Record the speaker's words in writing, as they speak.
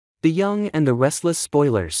The Young and the Restless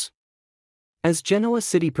spoilers. As Genoa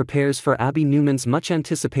City prepares for Abby Newman's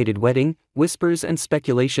much-anticipated wedding, whispers and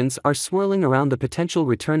speculations are swirling around the potential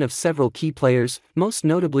return of several key players, most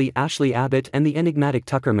notably Ashley Abbott and the enigmatic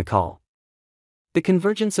Tucker McCall. The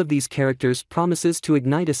convergence of these characters promises to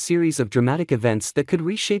ignite a series of dramatic events that could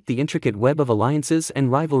reshape the intricate web of alliances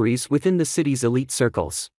and rivalries within the city's elite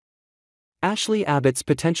circles. Ashley Abbott's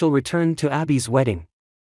potential return to Abby's wedding.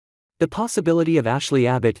 The possibility of Ashley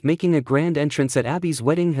Abbott making a grand entrance at Abby's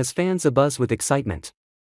wedding has fans abuzz with excitement.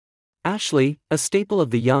 Ashley, a staple of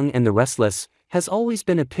The Young and the Restless, has always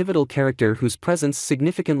been a pivotal character whose presence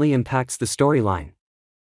significantly impacts the storyline.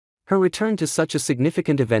 Her return to such a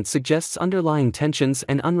significant event suggests underlying tensions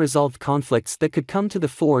and unresolved conflicts that could come to the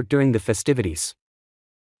fore during the festivities.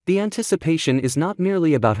 The anticipation is not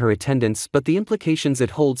merely about her attendance but the implications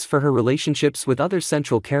it holds for her relationships with other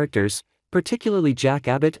central characters, particularly Jack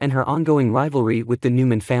Abbott and her ongoing rivalry with the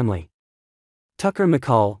Newman family. Tucker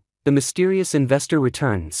McCall, the mysterious investor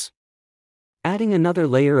returns. Adding another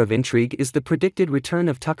layer of intrigue is the predicted return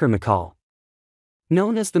of Tucker McCall.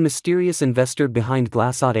 Known as the mysterious investor behind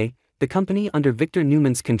Glassade, the company under Victor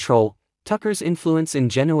Newman's control, Tucker's influence in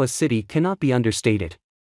Genoa City cannot be understated.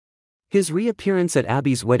 His reappearance at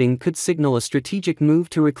Abby's wedding could signal a strategic move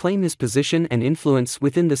to reclaim his position and influence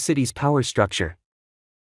within the city's power structure.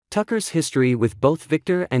 Tucker's history with both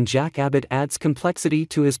Victor and Jack Abbott adds complexity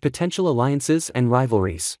to his potential alliances and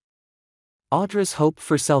rivalries. Audra's hope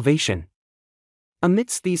for salvation.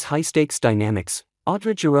 Amidst these high-stakes dynamics,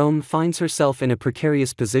 Audra Jerome finds herself in a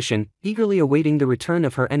precarious position, eagerly awaiting the return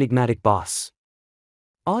of her enigmatic boss.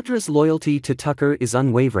 Audra's loyalty to Tucker is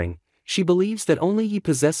unwavering. She believes that only he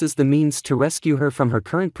possesses the means to rescue her from her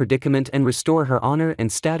current predicament and restore her honor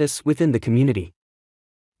and status within the community.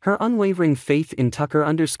 Her unwavering faith in Tucker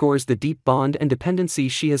underscores the deep bond and dependency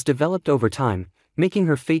she has developed over time, making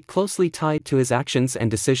her fate closely tied to his actions and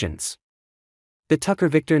decisions. The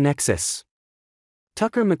Tucker-Victor nexus.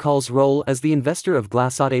 Tucker McCall's role as the investor of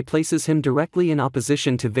Glassade places him directly in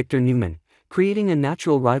opposition to Victor Newman, creating a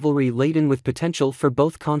natural rivalry laden with potential for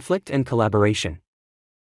both conflict and collaboration.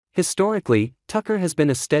 Historically, Tucker has been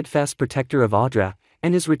a steadfast protector of Audra,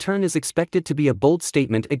 and his return is expected to be a bold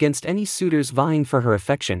statement against any suitors vying for her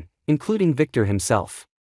affection, including Victor himself.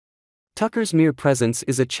 Tucker's mere presence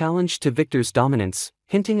is a challenge to Victor's dominance,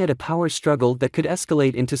 hinting at a power struggle that could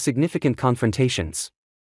escalate into significant confrontations.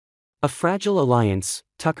 A fragile alliance,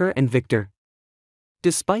 Tucker and Victor.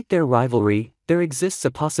 Despite their rivalry, there exists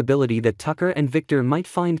a possibility that Tucker and Victor might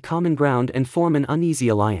find common ground and form an uneasy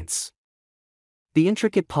alliance. The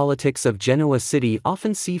intricate politics of Genoa City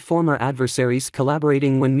often see former adversaries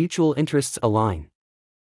collaborating when mutual interests align.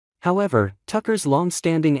 However, Tucker's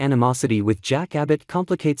long-standing animosity with Jack Abbott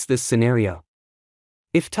complicates this scenario.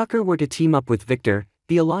 If Tucker were to team up with Victor,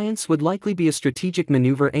 the alliance would likely be a strategic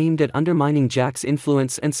maneuver aimed at undermining Jack's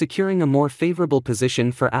influence and securing a more favorable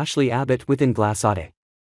position for Ashley Abbott within Glassade.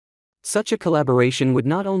 Such a collaboration would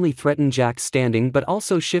not only threaten Jack's standing but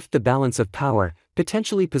also shift the balance of power,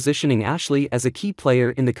 potentially positioning Ashley as a key player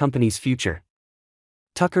in the company's future.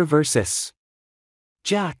 Tucker vs.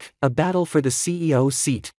 Jack, a battle for the CEO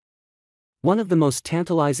seat. One of the most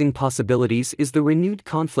tantalizing possibilities is the renewed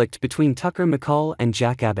conflict between Tucker McCall and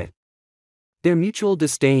Jack Abbott. Their mutual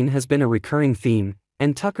disdain has been a recurring theme,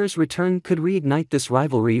 and Tucker's return could reignite this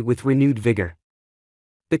rivalry with renewed vigor.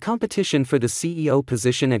 The competition for the CEO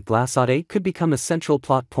position at Glassade could become a central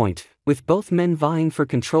plot point, with both men vying for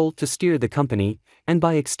control to steer the company, and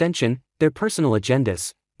by extension, their personal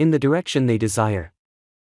agendas, in the direction they desire.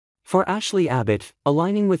 For Ashley Abbott,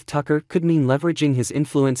 aligning with Tucker could mean leveraging his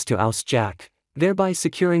influence to oust Jack, thereby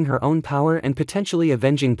securing her own power and potentially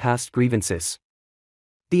avenging past grievances.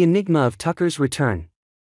 The enigma of Tucker's return.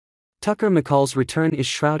 Tucker McCall's return is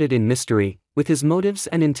shrouded in mystery, with his motives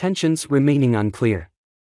and intentions remaining unclear.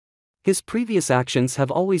 His previous actions have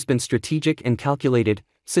always been strategic and calculated,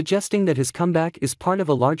 suggesting that his comeback is part of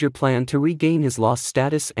a larger plan to regain his lost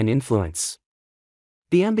status and influence.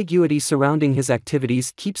 The ambiguity surrounding his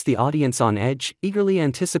activities keeps the audience on edge, eagerly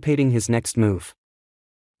anticipating his next move.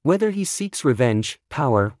 Whether he seeks revenge,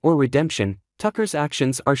 power, or redemption, Tucker's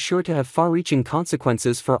actions are sure to have far-reaching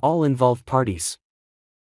consequences for all involved parties.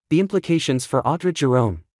 The implications for Audra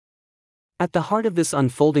Jerome. At the heart of this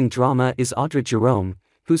unfolding drama is Audra Jerome,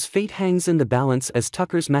 whose fate hangs in the balance as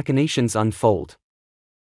Tucker's machinations unfold.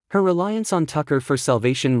 Her reliance on Tucker for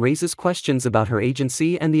salvation raises questions about her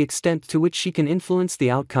agency and the extent to which she can influence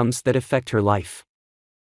the outcomes that affect her life.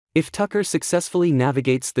 If Tucker successfully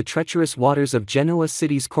navigates the treacherous waters of Genoa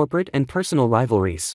City's corporate and personal rivalries,